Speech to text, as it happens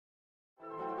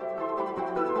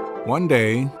One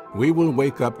day, we will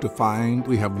wake up to find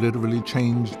we have literally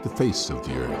changed the face of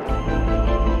the earth.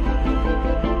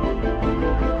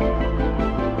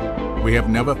 We have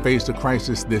never faced a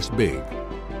crisis this big,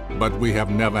 but we have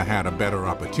never had a better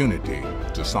opportunity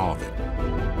to solve it.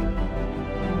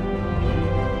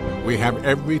 We have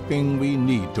everything we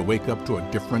need to wake up to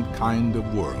a different kind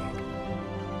of world.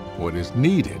 What is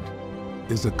needed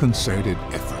is a concerted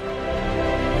effort.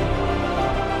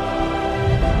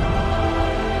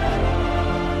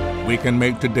 We can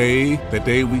make today the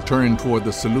day we turn toward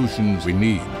the solutions we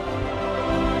need.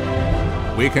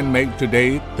 We can make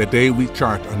today the day we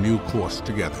chart a new course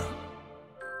together.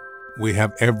 We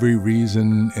have every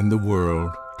reason in the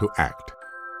world to act.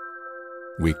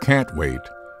 We can't wait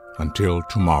until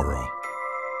tomorrow.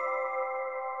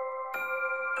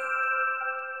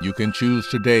 You can choose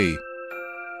today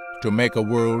to make a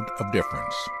world of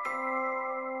difference.